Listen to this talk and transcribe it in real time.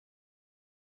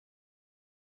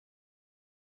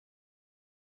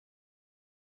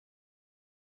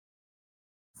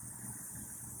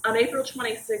On April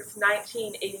 26,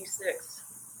 1986,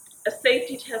 a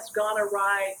safety test gone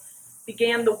awry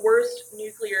began the worst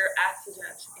nuclear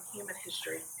accident in human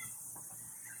history.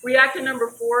 Reactor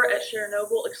number 4 at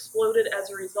Chernobyl exploded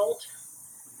as a result,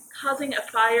 causing a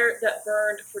fire that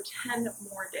burned for 10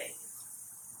 more days.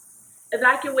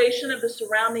 Evacuation of the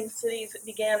surrounding cities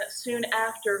began soon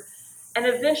after, and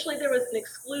eventually there was an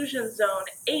exclusion zone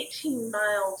 18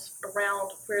 miles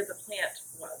around where the plant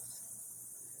was.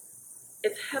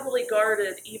 It's heavily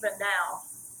guarded even now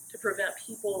to prevent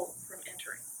people from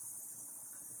entering.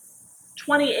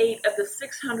 28 of the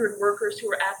 600 workers who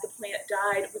were at the plant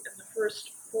died within the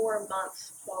first 4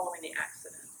 months following the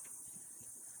accident.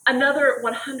 Another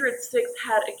 106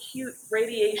 had acute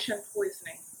radiation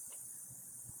poisoning.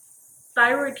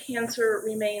 Thyroid cancer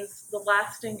remains the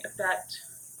lasting effect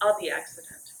of the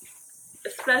accident,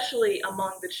 especially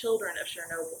among the children of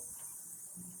Chernobyl.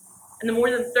 In the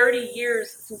more than 30 years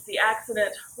since the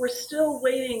accident, we're still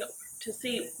waiting to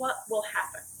see what will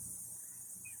happen.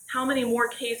 How many more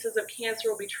cases of cancer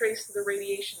will be traced to the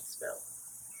radiation spill,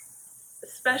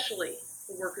 especially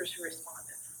the workers who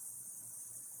responded.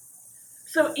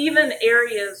 So even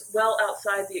areas well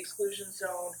outside the exclusion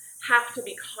zone have to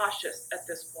be cautious at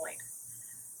this point.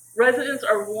 Residents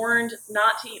are warned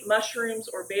not to eat mushrooms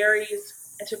or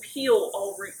berries and to peel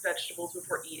all root vegetables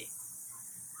before eating.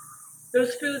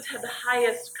 Those foods have the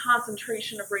highest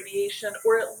concentration of radiation,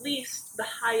 or at least the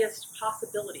highest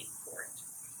possibility for it.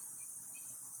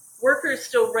 Workers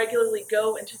still regularly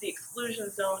go into the exclusion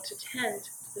zone to tend to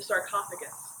the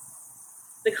sarcophagus,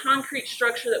 the concrete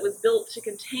structure that was built to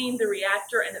contain the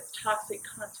reactor and its toxic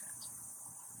content.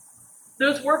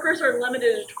 Those workers are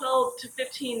limited to 12 to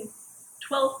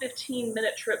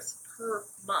 15-minute trips per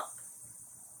month.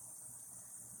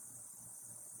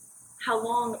 How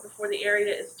long before the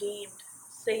area is deemed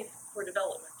safe for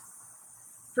development?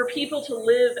 For people to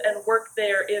live and work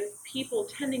there if people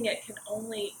tending it can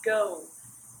only go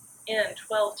in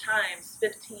 12 times,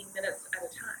 15 minutes at a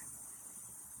time.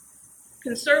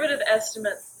 Conservative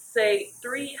estimates say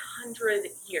 300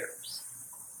 years.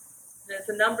 And it's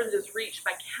a number that is reached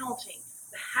by counting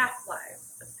the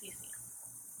half-lives of cesium.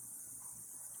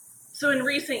 So in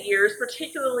recent years,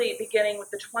 particularly beginning with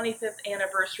the 25th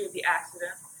anniversary of the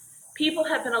accident, people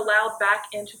have been allowed back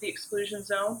into the exclusion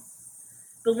zone.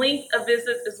 The length of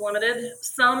visits is limited.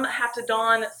 Some have to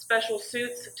don special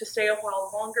suits to stay a while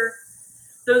longer.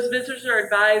 Those visitors are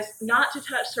advised not to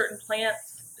touch certain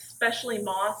plants, especially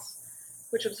moss,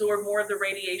 which absorb more of the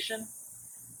radiation.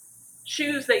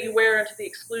 Shoes that you wear into the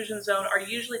exclusion zone are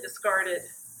usually discarded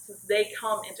since they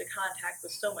come into contact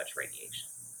with so much radiation.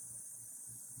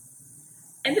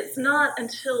 And it's not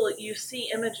until you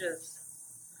see images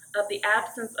of the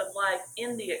absence of life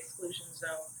in the exclusion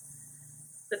zone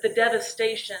that the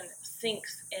devastation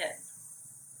sinks in.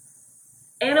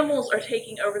 Animals are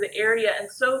taking over the area,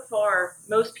 and so far,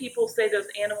 most people say those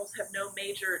animals have no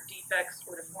major defects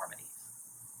or deformities.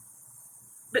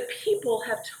 But people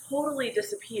have totally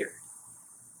disappeared,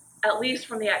 at least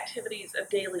from the activities of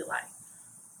daily life.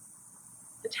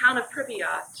 The town of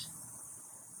Pripyat,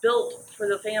 built for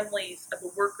the families of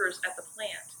the workers at the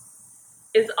plant,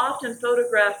 is often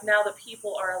photographed now that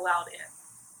people are allowed in.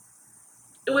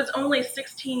 It was only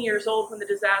 16 years old when the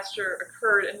disaster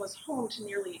occurred and was home to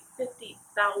nearly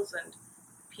 50,000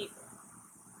 people.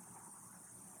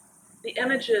 The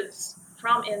images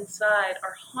from inside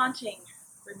are haunting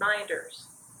reminders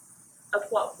of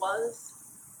what was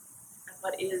and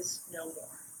what is no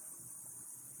more.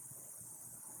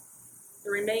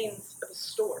 The remains of a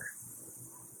store.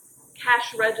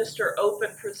 Cash register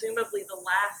open, presumably the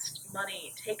last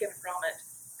money taken from it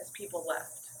as people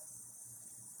left.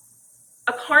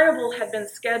 A carnival had been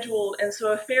scheduled, and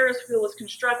so a Ferris wheel was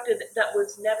constructed that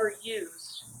was never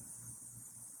used.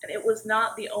 And it was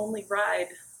not the only ride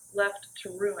left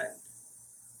to ruin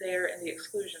there in the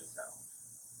exclusion zone.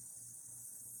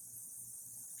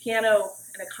 Piano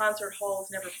in a concert hall was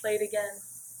never played again.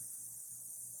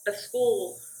 The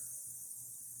school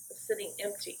was sitting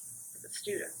empty for the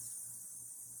students.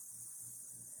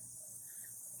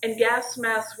 And gas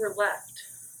masks were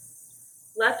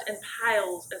left in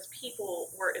piles as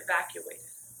people were evacuated.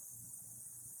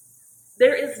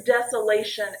 There is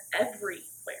desolation everywhere.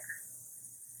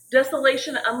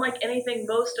 Desolation unlike anything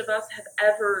most of us have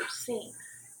ever seen.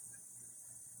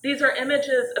 These are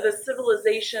images of a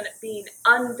civilization being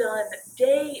undone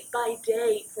day by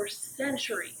day for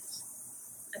centuries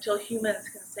until humans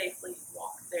can safely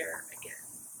walk there again.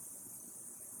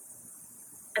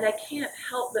 And I can't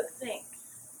help but think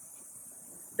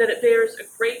that it bears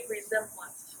a great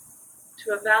resemblance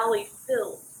to a valley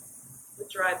filled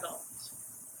with dry bones.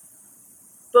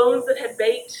 bones that had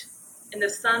baked in the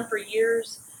sun for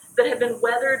years, that had been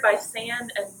weathered by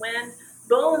sand and wind,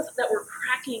 bones that were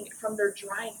cracking from their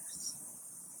dryness,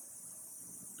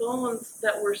 bones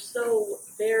that were so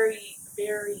very,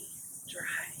 very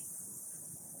dry.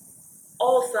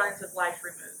 All signs of life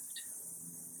removed.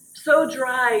 So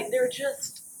dry, they're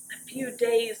just a few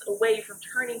days away from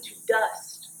turning to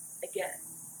dust again.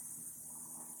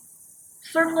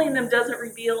 Circling them doesn't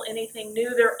reveal anything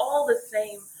new. They're all the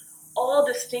same, all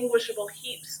distinguishable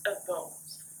heaps of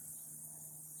bones.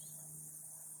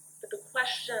 But the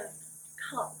question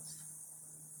comes.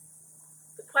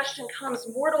 The question comes,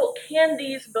 mortal, can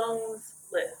these bones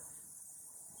live?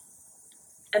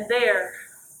 And there,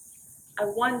 I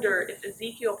wonder if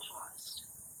Ezekiel paused.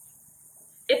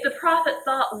 If the prophet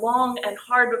thought long and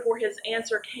hard before his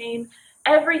answer came,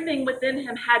 everything within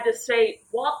him had to say,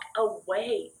 walk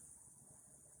away.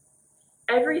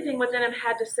 Everything within him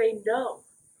had to say, no,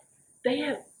 they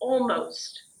have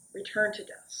almost returned to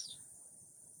dust.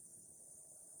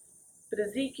 But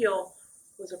Ezekiel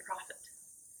was a prophet.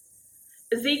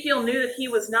 Ezekiel knew that he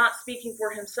was not speaking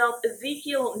for himself.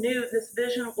 Ezekiel knew this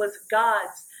vision was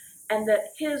God's and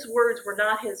that his words were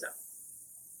not his own.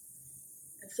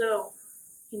 And so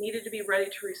he needed to be ready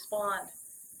to respond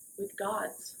with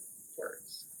God's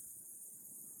words.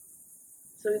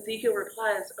 So Ezekiel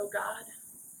replies, "Oh God,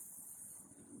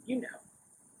 you know."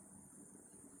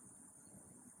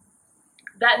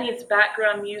 That needs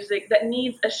background music, that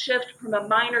needs a shift from a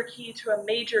minor key to a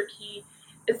major key.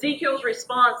 Ezekiel's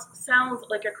response sounds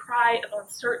like a cry of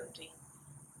uncertainty.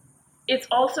 It's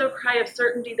also a cry of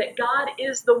certainty that God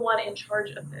is the one in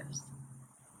charge of this.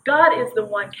 God is the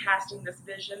one casting this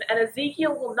vision, and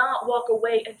Ezekiel will not walk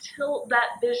away until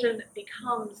that vision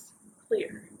becomes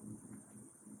clear.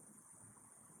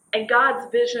 And God's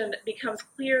vision becomes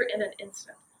clear in an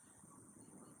instant.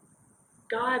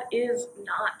 God is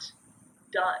not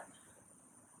done.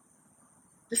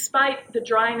 Despite the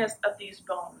dryness of these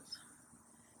bones,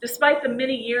 despite the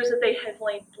many years that they had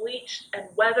lain bleached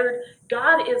and weathered,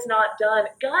 God is not done.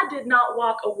 God did not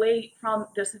walk away from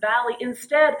this valley.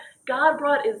 Instead, God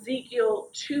brought Ezekiel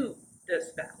to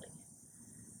this valley.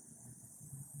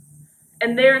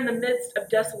 And there in the midst of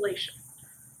desolation,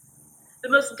 the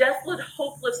most desolate,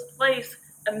 hopeless place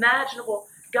imaginable,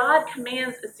 God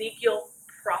commands Ezekiel,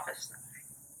 prophesy.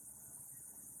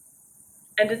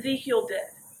 And Ezekiel did.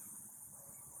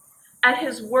 At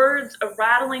his words, a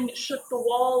rattling shook the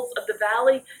walls of the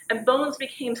valley, and bones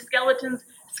became skeletons.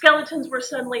 Skeletons were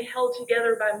suddenly held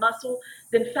together by muscle,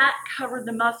 then fat covered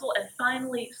the muscle, and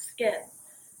finally skin.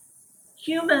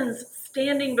 Humans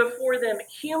standing before them,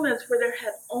 humans where there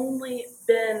had only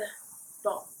been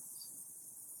bones.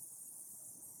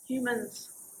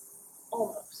 Humans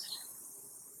almost.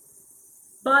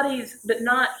 Bodies, but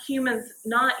not humans,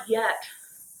 not yet.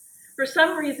 For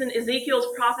some reason, Ezekiel's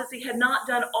prophecy had not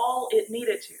done all it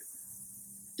needed to.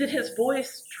 Did his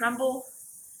voice tremble?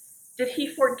 Did he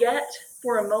forget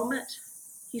for a moment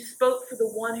he spoke for the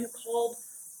one who called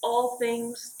all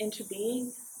things into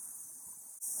being?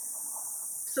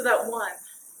 So that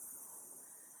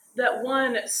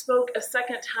one spoke a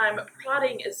second time,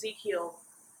 prodding Ezekiel,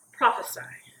 prophesy.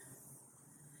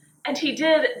 And he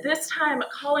did, this time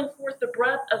calling forth the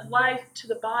breath of life to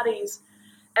the bodies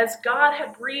as God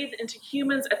had breathed into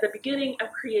humans at the beginning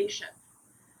of creation.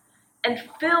 And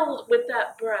filled with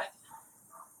that breath,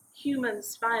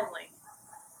 humans finally,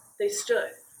 they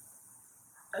stood,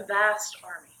 a vast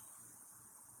army.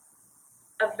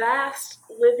 A vast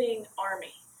living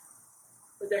army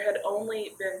where there had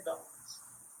only been bones.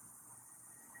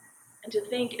 And to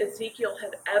think Ezekiel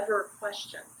had ever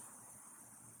questioned,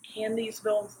 can these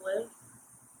bones live?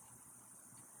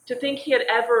 To think he had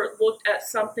ever looked at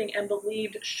something and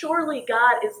believed, surely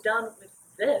God is done with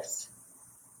this.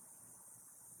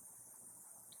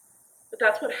 But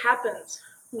that's what happens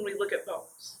when we look at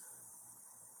bones.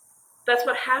 That's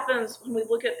what happens when we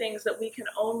look at things that we can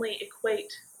only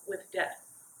equate with death.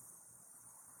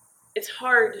 It's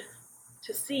hard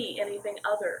to see anything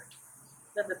other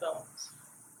than the bones.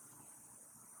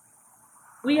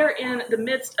 We are in the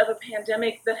midst of a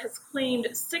pandemic that has claimed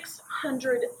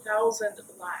 600,000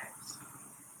 lives.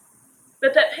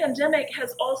 But that pandemic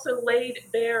has also laid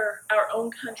bare our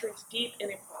own country's deep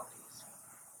inequalities.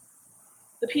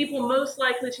 The people most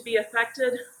likely to be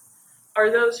affected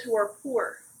are those who are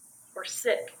poor or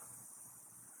sick.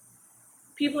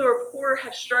 People who are poor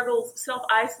have struggled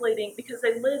self-isolating because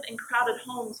they live in crowded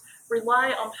homes,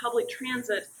 rely on public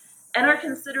transit, and are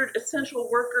considered essential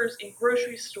workers in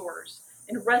grocery stores,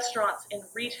 in restaurants, in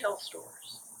retail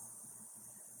stores.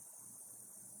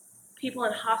 People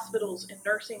in hospitals and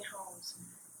nursing homes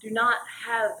do not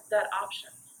have that option.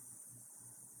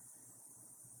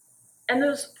 And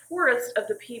those poorest of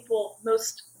the people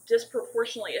most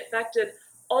disproportionately affected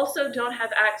also don't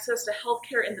have access to health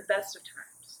care in the best of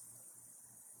times.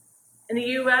 In the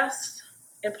U.S.,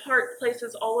 in part,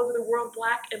 places all over the world,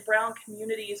 Black and brown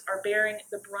communities are bearing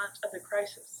the brunt of the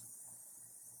crisis.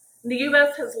 And the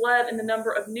U.S. has led in the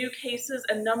number of new cases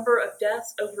and number of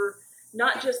deaths over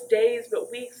not just days, but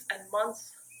weeks and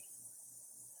months.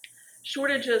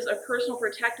 Shortages of personal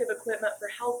protective equipment for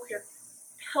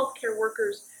healthcare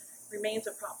workers remains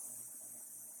a problem.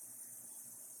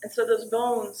 And so those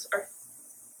bones are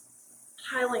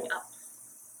piling up.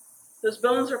 Those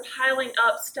bones are piling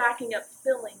up, stacking up,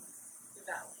 filling the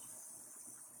valley.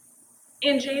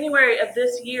 In January of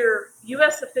this year,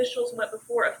 U.S. officials went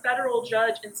before a federal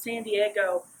judge in San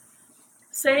Diego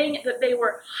saying that they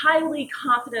were highly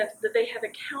confident that they have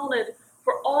accounted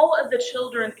for all of the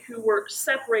children who were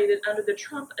separated under the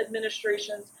Trump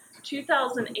administration's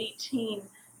 2018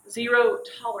 zero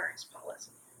tolerance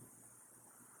policy.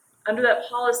 Under that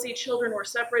policy, children were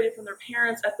separated from their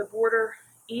parents at the border,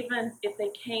 even if they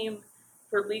came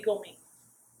for legal means.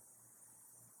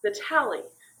 The tally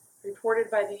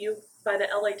reported by the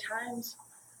LA Times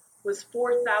was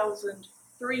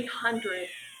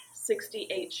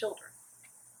 4,368 children.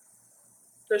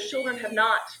 Those children have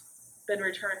not been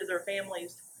returned to their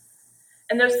families.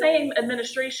 And the same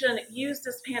administration used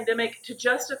this pandemic to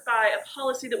justify a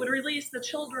policy that would release the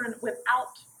children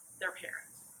without their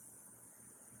parents.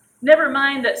 Never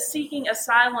mind that seeking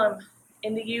asylum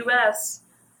in the U.S.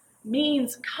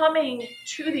 means coming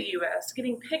to the U.S.,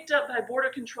 getting picked up by Border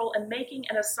Control and making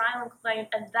an asylum claim,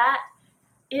 and that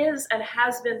is and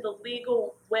has been the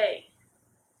legal way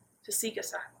to seek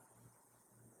asylum.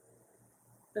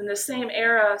 In the same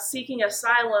era, seeking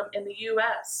asylum in the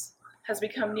U.S. has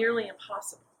become nearly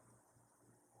impossible.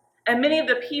 And many of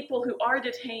the people who are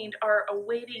detained are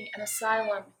awaiting an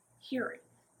asylum hearing.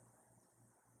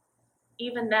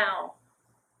 Even now,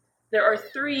 there are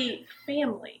 3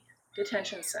 family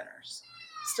detention centers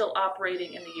still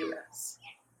operating in the U.S.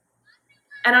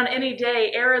 And on any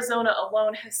day, Arizona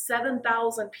alone has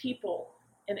 7,000 people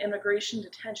in immigration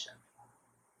detention,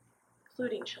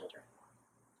 including children.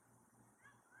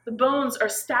 The bones are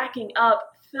stacking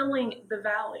up, filling the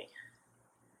valley.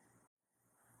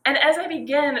 And as I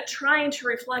begin trying to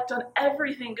reflect on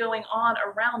everything going on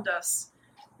around us,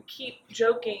 we keep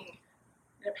joking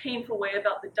in a painful way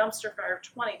about the dumpster fire of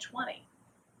 2020.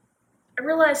 I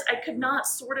realized I could not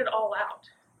sort it all out.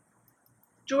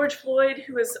 George Floyd,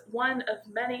 who is one of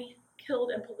many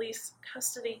killed in police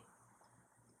custody.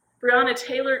 Breonna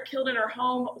Taylor, killed in her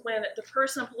home when the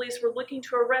person police were looking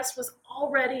to arrest was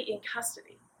already in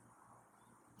custody.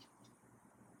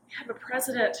 We have a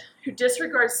president who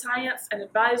disregards science and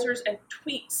advisors and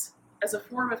tweets as a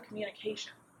form of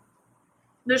communication.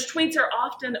 Those tweets are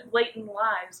often blatant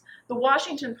lies. The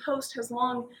Washington Post has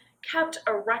long kept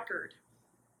a record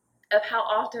of how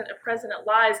often a president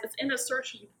lies. It's in a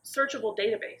searchable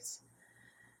database.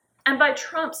 And by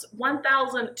Trump's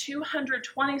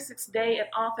 1,226th day in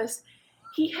office,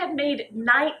 he had made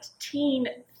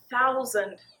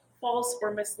 19,000 false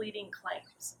or misleading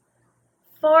claims,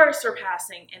 far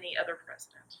surpassing any other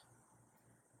president.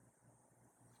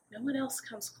 No one else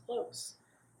comes close.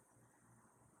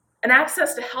 And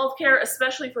access to health care,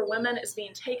 especially for women, is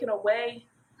being taken away.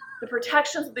 The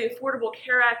protections of the Affordable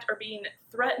Care Act are being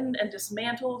threatened and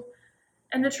dismantled.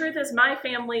 And the truth is, my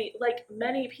family, like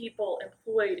many people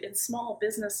employed in small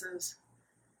businesses,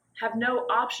 have no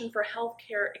option for health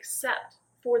care except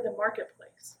for the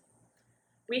marketplace.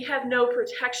 We have no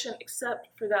protection except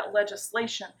for that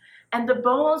legislation. And the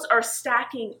bones are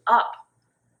stacking up,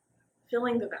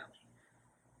 filling the valley.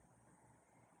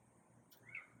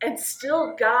 And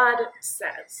still God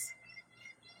says,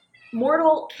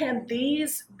 "Mortal, can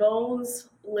these bones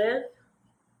live?"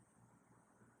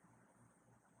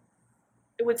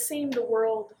 It would seem the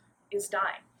world is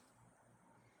dying.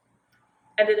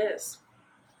 And it is.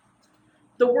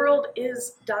 The world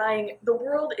is dying. The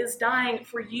world is dying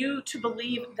for you to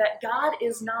believe that God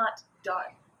is not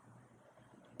done.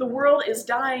 The world is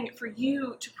dying for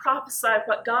you to prophesy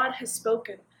what God has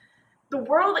spoken. The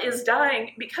world is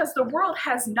dying because the world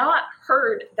has not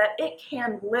heard that it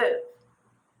can live.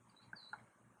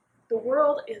 The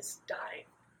world is dying.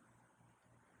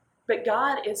 But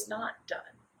God is not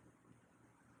done.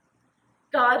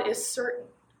 God is certain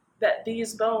that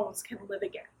these bones can live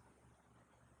again.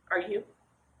 Are you?